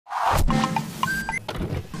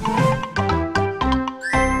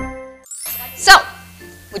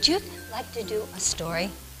Would you like to do a story?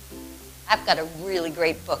 I've got a really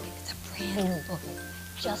great book. It's a brand new book.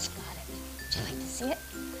 I just got it. Would you like to see it?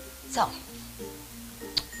 So,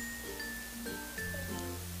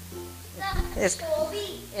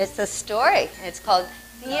 it's a story. It's called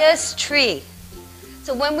Thea's Tree.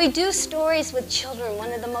 So when we do stories with children,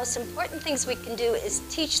 one of the most important things we can do is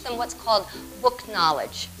teach them what's called book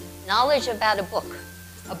knowledge. Knowledge about a book.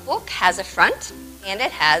 A book has a front and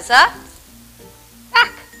it has a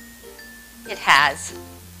back. It has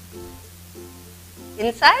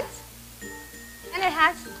insides and it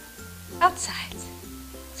has outsides.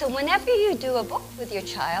 So whenever you do a book with your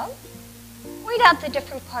child, point out the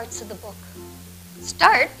different parts of the book.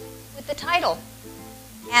 Start with the title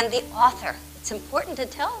and the author. It's important to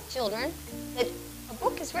tell children that a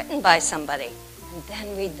book is written by somebody, and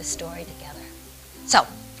then read the story together. So,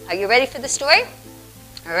 are you ready for the story?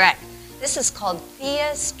 All right. This is called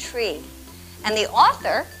Thea's Tree, and the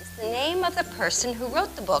author is the name of the person who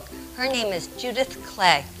wrote the book. Her name is Judith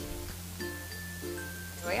Clay.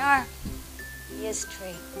 Here we are. Thea's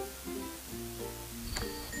Tree.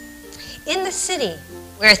 In the city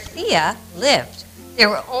where Thea lived, there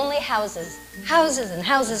were only houses, houses and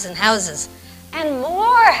houses and houses, and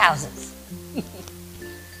more houses.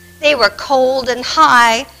 They were cold and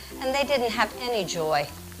high, and they didn't have any joy.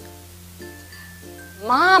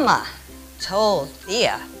 Mama told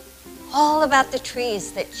Thea all about the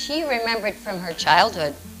trees that she remembered from her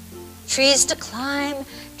childhood. Trees to climb,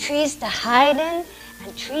 trees to hide in,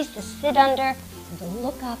 and trees to sit under and to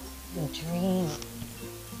look up and dream.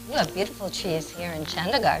 You have beautiful trees here in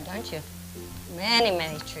Chandigarh, don't you? Many,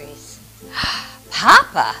 many trees.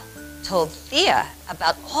 Papa told Thea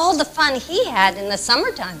about all the fun he had in the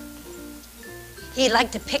summertime. He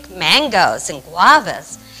liked to pick mangoes and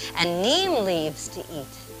guavas and neem leaves to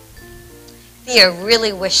eat. Thea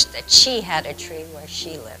really wished that she had a tree where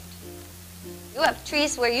she lived. You have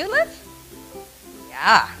trees where you live?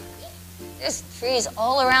 Yeah. There's trees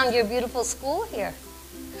all around your beautiful school here.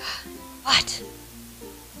 But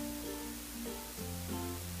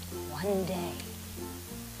one day,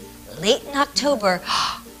 late in October,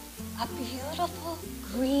 a beautiful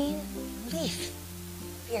green leaf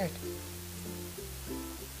appeared,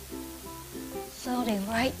 floating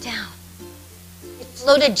right down. It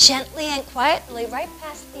floated gently and quietly right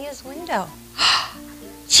past Thea's window.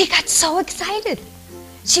 She got so excited.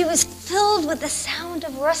 She was filled with the sound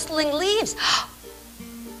of rustling leaves.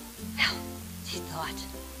 Well, she thought,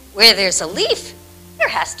 where there's a leaf, there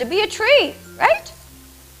has to be a tree, right?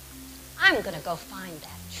 I'm going to go find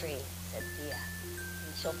that tree, said Thea.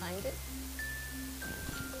 And she'll find it.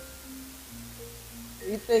 What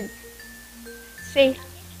do you think? See?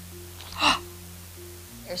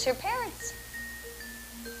 There's her parents.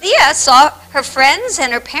 Thea saw her friends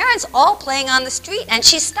and her parents all playing on the street, and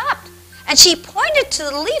she stopped. And she pointed to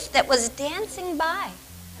the leaf that was dancing by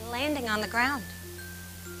and landing on the ground.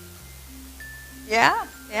 Yeah.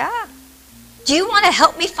 Do you want to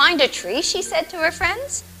help me find a tree, she said to her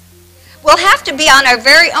friends. We'll have to be on our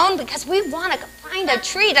very own because we want to find a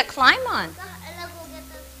tree to climb on.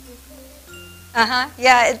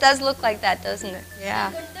 Yeah, it does look like that, doesn't it?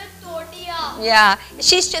 Yeah. Yeah,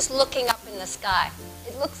 she's just looking up in the sky.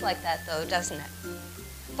 It looks like that though, doesn't it?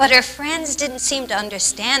 But her friends didn't seem to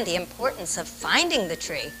understand the importance of finding the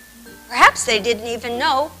tree. Perhaps they didn't even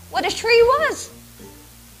know what a tree was.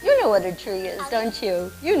 You know what a tree is, don't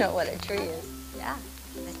you? You know what a tree is. Yeah.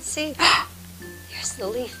 Let's see. Here's the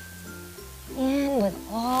leaf. In with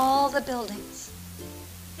all the buildings.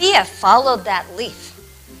 Thea followed that leaf,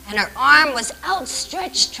 and her arm was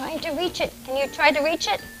outstretched trying to reach it. Can you try to reach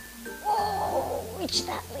it? Oh, reach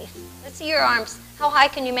that leaf. Let's see your arms. How high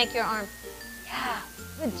can you make your arm? Yeah,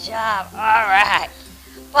 good job. All right.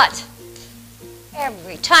 But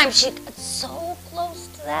every time she got so close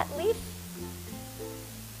to that leaf,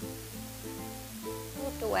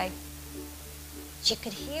 moved away. She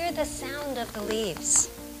could hear the sound of the leaves.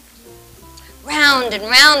 Round and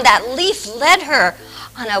round that leaf led her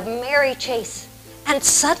on a merry chase. And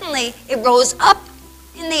suddenly it rose up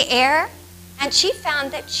in the air, and she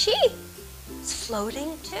found that she was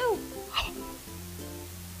floating too.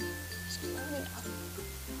 She's floating up.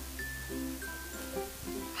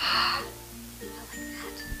 Like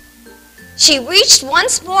that. She reached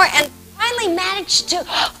once more and finally managed to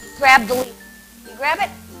grab the leaf. You grab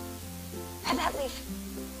it? Grab that leaf.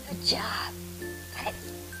 Good job. Got it?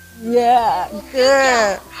 Yeah,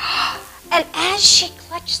 good. And as she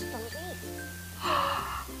clutched the leaf,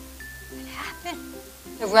 what happened?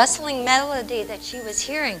 The rustling melody that she was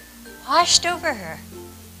hearing washed over her,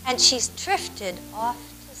 and she's drifted off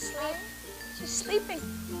to sleep. She's sleeping.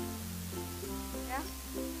 Yeah?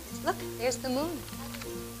 Look, there's the moon.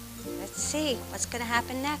 Let's see what's going to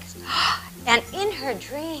happen next. And in her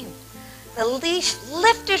dream, the leaf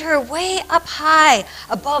lifted her way up high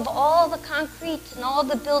above all the concrete and all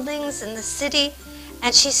the buildings in the city,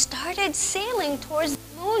 and she started sailing towards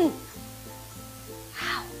the moon.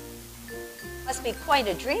 Wow. Must be quite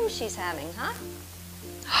a dream she's having, huh?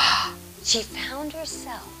 She found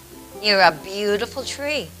herself near a beautiful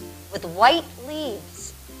tree with white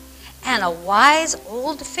leaves, and a wise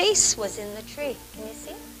old face was in the tree. Can you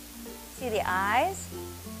see? See the eyes,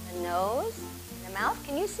 the nose, the mouth?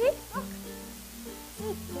 Can you see? Look.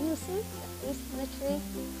 Can you see the face in the tree?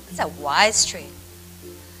 It's a wise tree.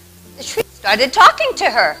 The tree started talking to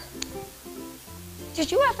her.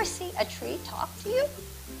 Did you ever see a tree talk to you?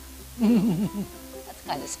 That's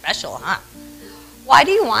kind of special, huh? Why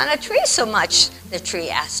do you want a tree so much? The tree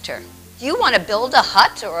asked her. Do you want to build a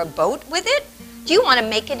hut or a boat with it? Do you want to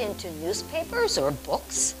make it into newspapers or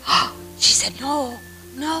books? She said, no.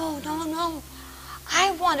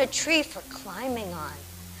 I want a tree for climbing on.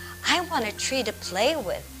 I want a tree to play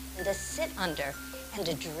with and to sit under and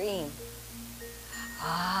to dream.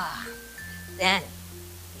 Then,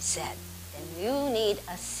 he said, then you need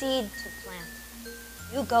a seed to plant.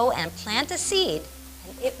 You go and plant a seed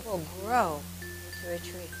and it will grow into a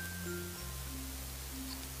tree.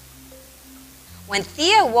 When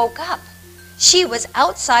Thea woke up, she was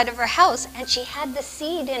outside of her house and she had the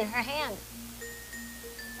seed in her hand.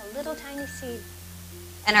 A little tiny seed.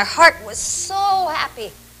 And her heart was so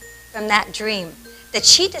happy from that dream that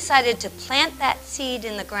she decided to plant that seed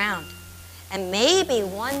in the ground. And maybe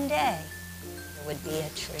one day there would be a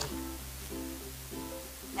tree.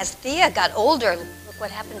 As Thea got older, look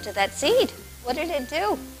what happened to that seed. What did it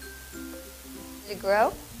do? Did it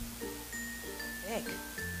grow? Big.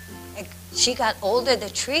 She got older, the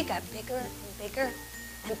tree got bigger and bigger,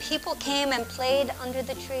 and people came and played under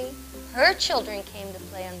the tree. Her children came to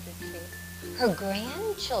play under the tree. Her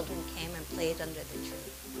grandchildren came and played under the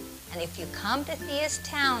tree. And if you come to Thea's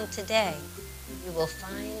town today, you will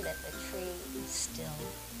find that the tree is still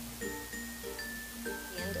there.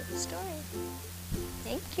 The end of the story.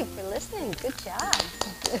 Thank you for listening. Good job.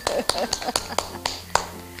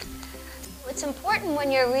 It's important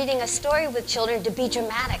when you're reading a story with children to be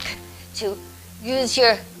dramatic, to use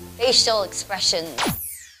your facial expressions.